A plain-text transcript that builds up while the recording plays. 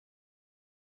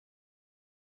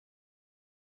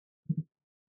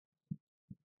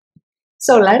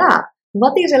So Lara,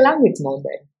 what is a language model?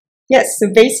 Yes, so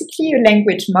basically a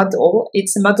language model,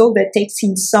 it's a model that takes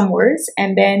in some words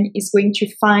and then is going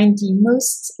to find the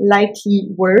most likely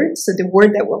word, so the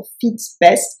word that will fit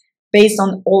best based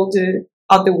on all the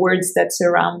other words that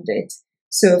surround it.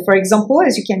 So for example,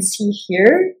 as you can see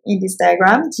here in this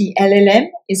diagram, the LLM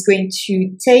is going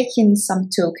to take in some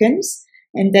tokens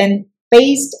and then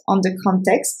based on the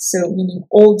context, so meaning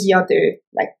all the other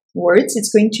words,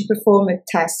 it's going to perform a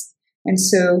task. And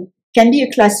so can be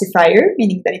a classifier,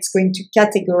 meaning that it's going to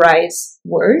categorize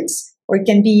words, or it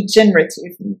can be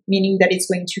generative, meaning that it's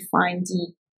going to find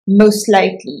the most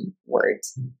likely word.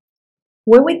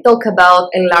 When we talk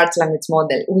about a large language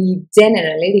model, we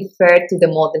generally refer to the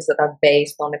models that are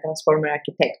based on a transformer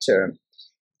architecture.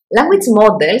 Language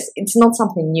models, it's not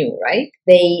something new, right?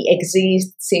 They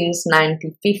exist since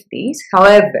 1950s.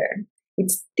 However,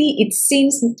 it's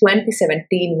since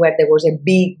 2017 where there was a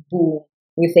big boom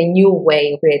with a new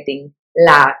way of creating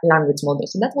language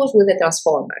models, and that was with the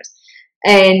transformers.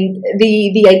 And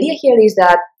the idea here is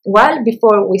that while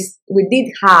before we did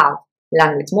have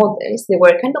language models, they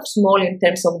were kind of small in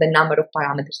terms of the number of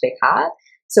parameters they had.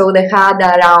 So they had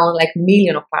around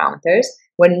million of parameters,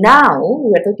 where now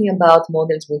we're talking about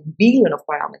models with billion of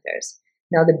parameters.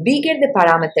 Now the bigger the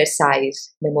parameter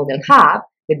size the model has,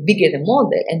 the bigger the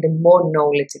model and the more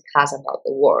knowledge it has about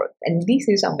the world. And this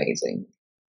is amazing.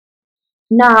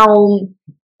 Now,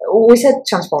 we said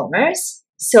transformers.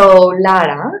 So,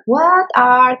 Lara, what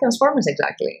are transformers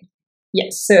exactly?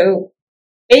 Yes, so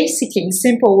basically, in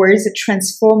simple words, a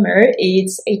transformer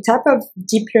is a type of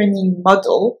deep learning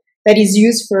model that is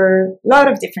used for a lot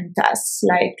of different tasks,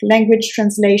 like language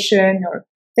translation or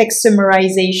text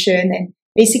summarization. And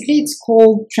basically, it's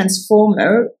called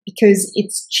transformer because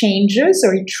it changes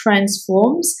or it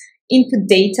transforms input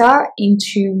data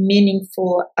into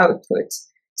meaningful output.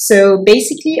 So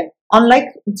basically, unlike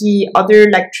the other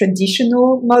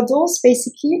traditional models,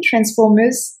 basically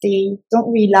transformers, they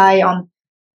don't rely on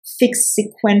fixed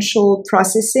sequential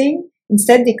processing.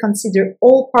 Instead, they consider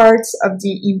all parts of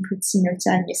the input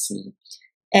simultaneously.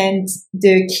 And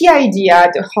the key idea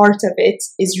at the heart of it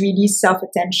is really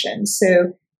self-attention.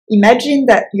 So imagine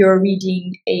that you're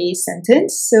reading a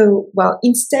sentence. So,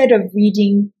 instead of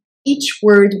reading each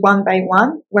word one by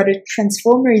one, what a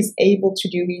transformer is able to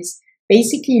do is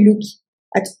basically look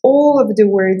at all of the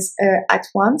words at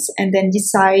once and then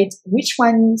decide which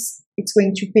ones it's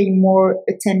going to pay more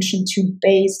attention to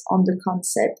based on the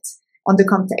concept, on the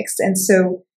context. And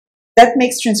so that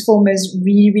makes transformers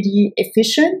really, really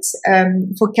efficient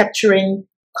for capturing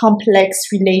complex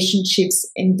relationships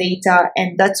in data.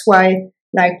 And that's why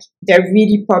they're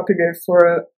really popular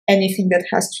for anything that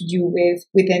has to do with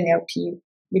NLP,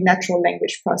 with natural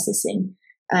language processing.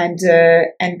 And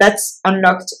that's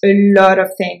unlocked a lot of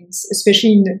things,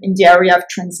 especially in the area of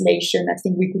translation. I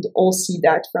think we could all see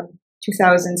that from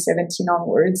 2017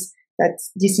 onwards, that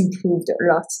this improved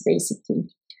a lot, basically.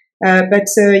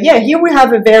 Here we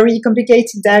have a very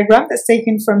complicated diagram that's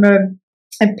taken from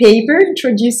a paper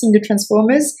introducing the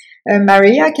transformers.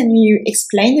 Maria, can you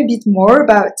explain a bit more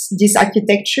about this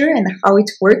architecture and how it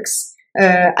works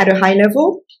at a high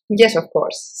level? Yes, of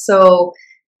course. So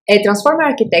a transformer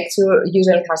architecture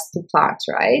usually has two parts,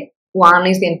 right? One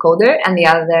is the encoder and the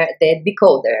other the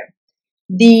decoder.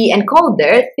 The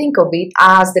encoder, think of it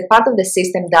as the part of the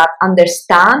system that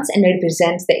understands and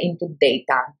represents the input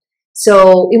data.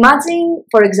 So imagine,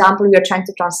 for example, you're trying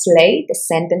to translate a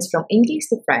sentence from English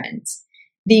to French.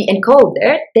 The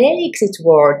encoder takes each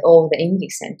word of the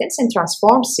English sentence and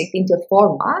transforms it into a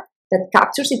format that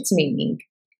captures its meaning.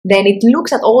 Then it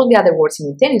looks at all the other words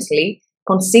simultaneously,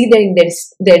 considering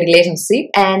the relationship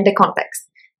and the context.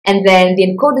 And then the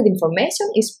encoded information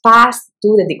is passed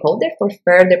to the decoder for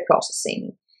further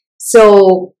processing.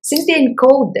 So since the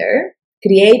encoder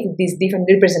created this different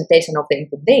representation of the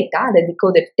input data, the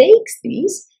decoder takes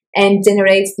this and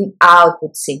generates the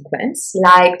output sequence,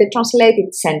 like the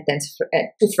translated sentence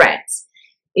to French.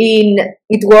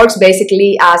 It works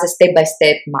basically as a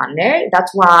step-by-step manner.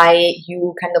 That's why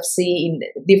you kind of see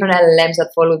in different LLMs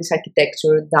that follow this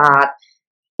architecture that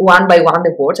one by one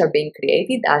the words are being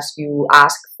created as you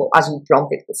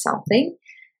prompt it with something.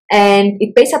 And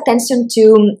it pays attention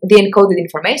to the encoded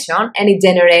information and it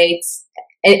generates,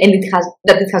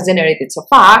 it has generated so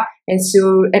far, and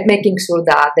so making sure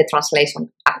that the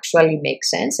translation actually makes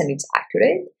sense and it's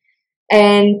accurate.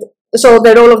 And so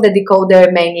the role of the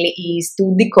decoder mainly is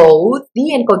to decode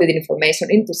the encoded information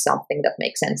into something that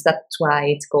makes sense. That's why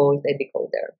it's called a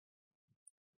decoder.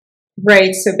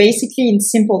 Right, so basically in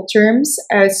simple terms,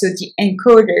 so the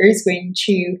encoder is going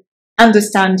to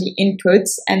understand the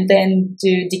inputs and then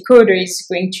the decoder is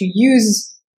going to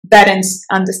use that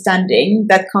understanding,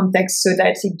 that context, so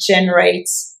that it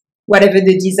generates whatever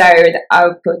the desired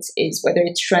output is, whether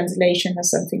it's translation or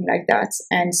something like that.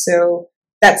 And so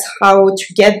that's how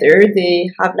together they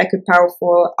have like a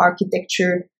powerful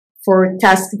architecture for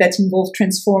tasks that involve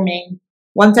transforming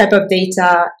one type of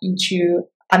data into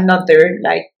another,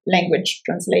 like language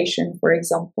translation, for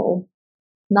example.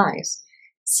 Nice.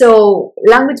 So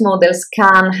language models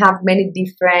can have many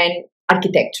different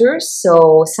architectures.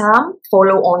 So some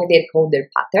follow only the encoder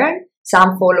pattern,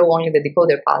 some follow only the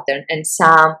decoder pattern, and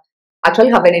some actually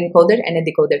have an encoder and a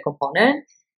decoder component.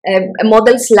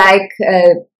 Models like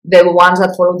the ones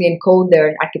that follow the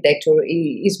encoder architecture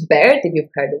is BERT, if you've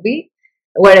heard of it,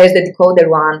 whereas the decoder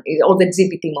one, all the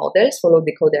GPT models follow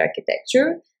decoder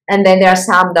architecture. And then there are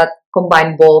some that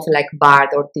combine both, like BART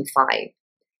or T5.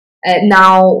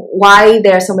 Now, why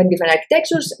there are so many different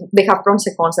architectures? They have pros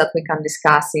and cons that we can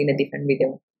discuss in a different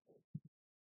video.